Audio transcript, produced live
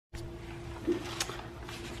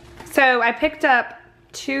So I picked up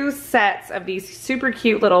 2 sets of these super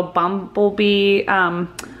cute little bumblebee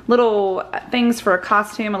little things for a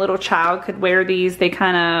costume. A little child could wear these. They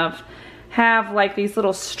kind of have like these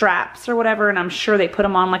little straps or whatever, and I'm sure they put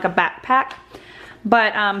them on like a backpack.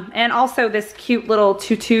 But and also this cute little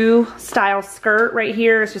tutu style skirt right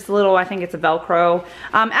here. It's just a little, I think it's a Velcro.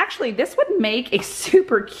 Actually, this would make a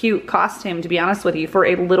super cute costume, to be honest with you, for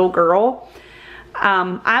a little girl.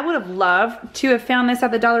 I would have loved to have found this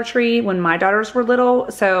at the Dollar Tree when my daughters were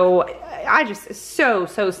little. So I just, so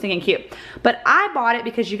stinking cute. But I bought it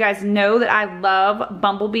because you guys know that I love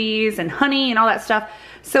bumblebees and honey and all that stuff.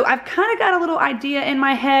 So I've kind of got a little idea in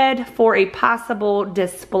my head for a possible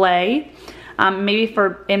display. Maybe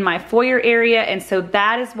for in my foyer area, and so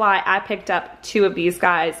that is why I picked up 2 of these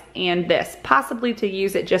guys and this, possibly to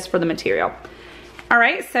use it just for the material. All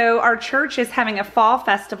right, so our church is having a fall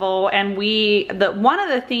festival, and one of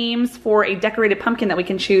the themes for a decorated pumpkin that we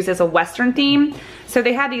can choose is a Western theme. So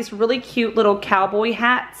they have these really cute little cowboy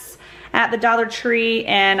hats at the Dollar Tree,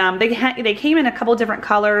 and they came in a couple different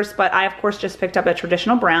colors, but I of course just picked up a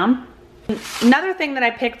traditional brown. Another thing that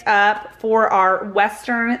I picked up for our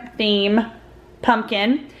Western theme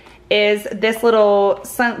pumpkin is this little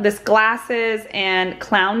this glasses and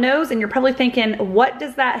clown nose, and you're probably thinking, what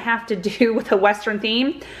does that have to do with a Western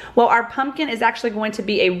theme? Well, our pumpkin is actually going to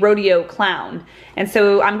be a rodeo clown, and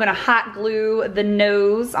so I'm going to hot glue the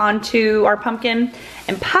nose onto our pumpkin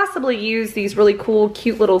and possibly use these really cool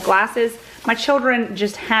cute little glasses. My children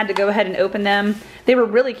just had to go ahead and open them. They were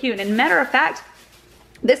really cute, and matter of fact,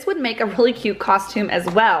 this would make a really cute costume as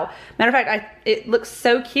well. Matter of fact, it looks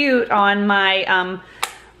so cute on my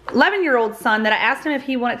 11-year-old son that I asked him if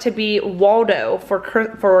he wanted to be Waldo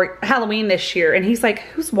for Halloween this year, and he's like,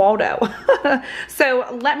 who's Waldo?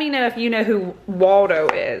 So let me know if you know who Waldo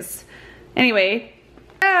is. Anyway,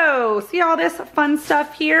 oh, see all this fun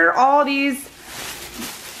stuff here? All these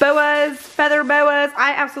boas, feather boas.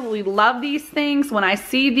 I absolutely love these things. When I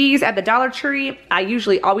see these at the Dollar Tree, I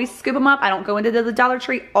usually always scoop them up. I don't go into the Dollar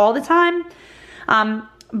Tree all the time.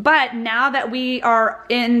 But now that we are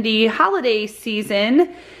in the holiday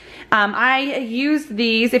season, I use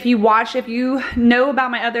these. If you know about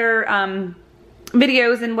my other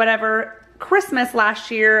videos and whatever, Christmas last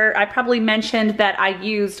year, I probably mentioned that I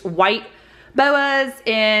used white boas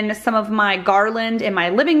in some of my garland in my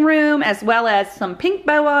living room, as well as some pink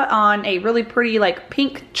boa on a really pretty like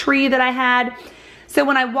pink tree that I had. So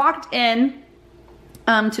when I walked in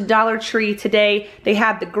to Dollar Tree today, they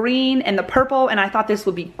had the green and the purple, and I thought this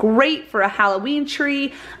would be great for a Halloween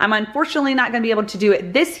tree. I'm unfortunately not going to be able to do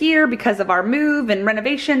it this year because of our move and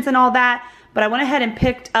renovations and all that, but I went ahead and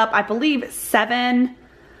picked up, I believe, 7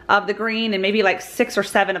 of the green and maybe like 6 or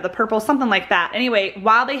 7 of the purple, something like that. Anyway,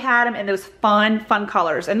 while they had them in those fun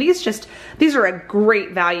colors, and these are a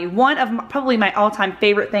great value. One of probably my all-time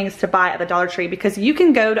favorite things to buy at the Dollar Tree, because you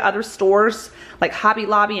can go to other stores like Hobby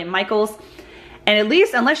Lobby and Michael's, and at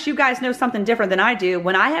least, unless you guys know something different than I do,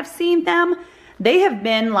 when I have seen them, they have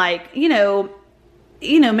been like, you know,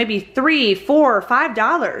 maybe $3, $4, or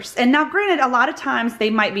 $5. And now granted, a lot of times they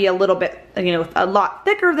might be a little bit, you know, a lot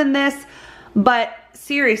thicker than this, but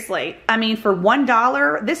seriously, I mean, for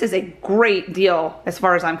 $1, this is a great deal as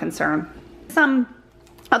far as I'm concerned. Some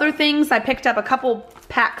other things, I picked up a couple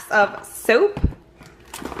packs of soap,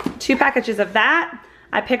 2 packages of that.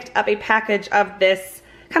 I picked up a package of this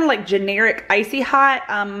kind of like generic Icy Hot.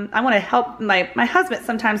 I want to help my husband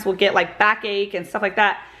sometimes will get like backache and stuff like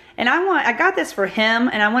that. And I got this for him,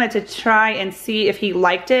 and I wanted to try and see if he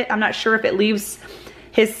liked it. I'm not sure if it leaves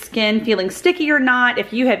his skin feeling sticky or not.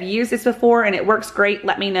 If you have used this before and it works great,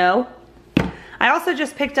 let me know. I also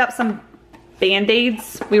just picked up some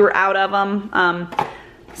Band-Aids. We were out of them.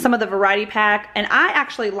 Some of the variety pack, and I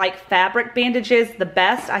actually like fabric bandages the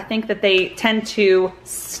best. I think that they tend to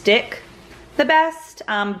stick the best,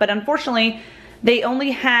 but unfortunately they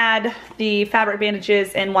only had the fabric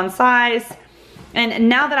bandages in one size. And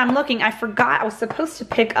now that I'm looking, I forgot I was supposed to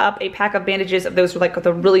pick up a pack of bandages of those, like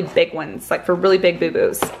the really big ones, like for really big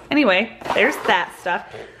boo-boos. Anyway, there's that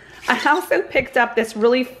stuff. I also picked up this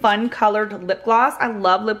really fun colored lip gloss. I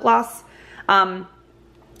love lip gloss.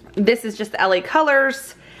 This is just the LA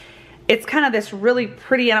Colors. It's kind of this really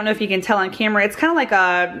pretty, I don't know if you can tell on camera, it's kind of like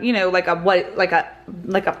a, you know, like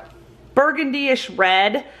a burgundy-ish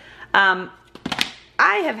red. I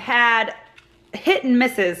have had hit and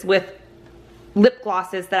misses with lip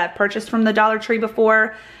glosses that I've purchased from the Dollar Tree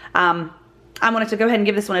before. I wanted to go ahead and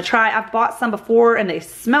give this one a try. I've bought some before and they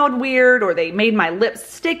smelled weird, or they made my lips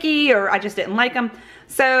sticky, or I just didn't like them.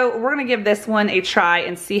 So we're gonna give this one a try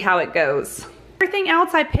and see how it goes. Everything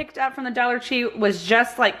else I picked up from the Dollar Tree was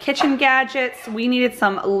just like kitchen gadgets. We needed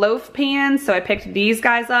some loaf pans, so I picked these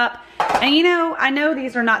guys up. And you know, I know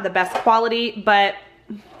these are not the best quality, but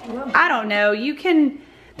I don't know,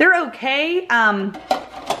 they're okay.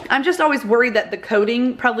 I'm just always worried that the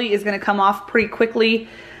coating probably is gonna come off pretty quickly.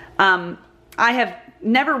 I have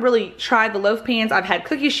never really tried the loaf pans. I've had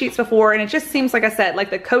cookie sheets before, and it just seems, like I said, like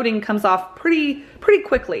the coating comes off pretty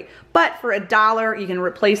quickly. But for $1, you can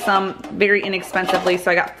replace them very inexpensively. So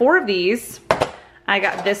I got 4 of these. I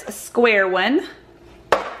got this square one.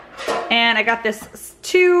 And I got this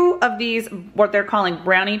 2 of these, what they're calling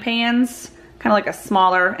brownie pans. Kind of like a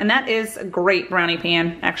smaller, and that is a great brownie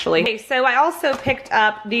pan, actually. Okay, so I also picked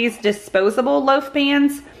up these disposable loaf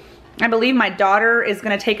pans. I believe my daughter is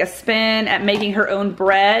gonna take a spin at making her own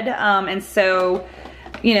bread. And so,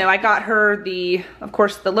 you know, I got her of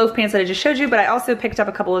course, the loaf pans that I just showed you, but I also picked up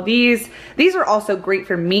a couple of these. These are also great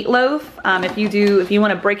for meatloaf. If you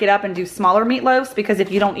wanna break it up and do smaller meatloaves, because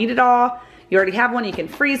if you don't eat it all, you already have one, you can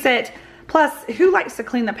freeze it. Plus, who likes to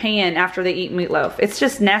clean the pan after they eat meatloaf? It's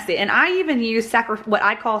just nasty. And I even use what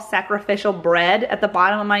I call sacrificial bread at the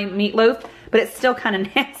bottom of my meatloaf, but it's still kind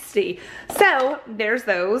of nasty. So there's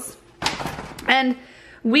those. And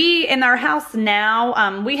we, in our house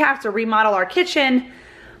now, we have to remodel our kitchen,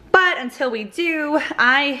 but until we do,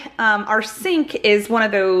 our sink is one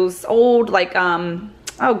of those old, like,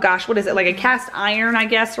 oh gosh, what is it? Like a cast iron, I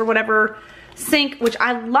guess, or whatever sink, which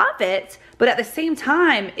I love it. But at the same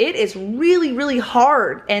time, it is really, really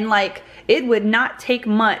hard, and like it would not take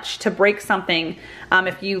much to break something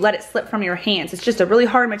if you let it slip from your hands. It's just a really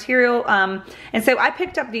hard material. And so I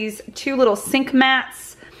picked up these 2 little sink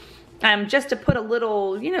mats just to put a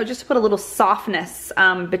little, just to put a little softness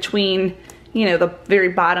between, the very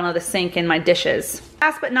bottom of the sink and my dishes.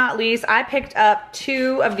 Last but not least, I picked up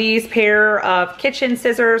 2 of these pair of kitchen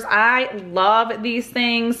scissors. I love these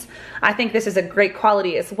things. I think this is a great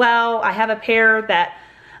quality as well. I have a pair that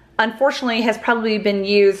unfortunately has probably been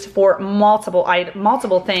used for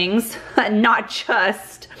multiple things, not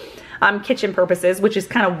just kitchen purposes, which is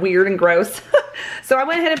kind of weird and gross. So I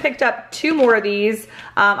went ahead and picked up 2 more of these.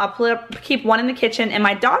 I'll keep one in the kitchen, and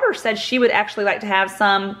my daughter said she would actually like to have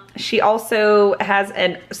some. She also has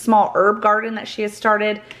a small herb garden that she has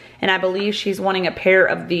started, and I believe she's wanting a pair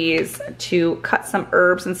of these to cut some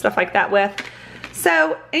herbs and stuff like that with.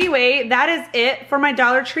 So anyway, that is it for my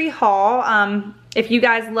Dollar Tree haul. If you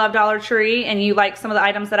guys love Dollar Tree and you like some of the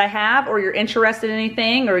items that I have, or you're interested in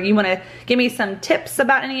anything, or you want to give me some tips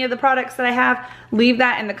about any of the products that I have, leave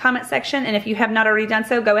that in the comment section. And if you have not already done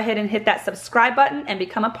so, go ahead and hit that subscribe button and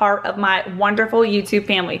become a part of my wonderful YouTube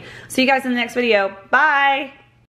family. See you guys in the next video. Bye!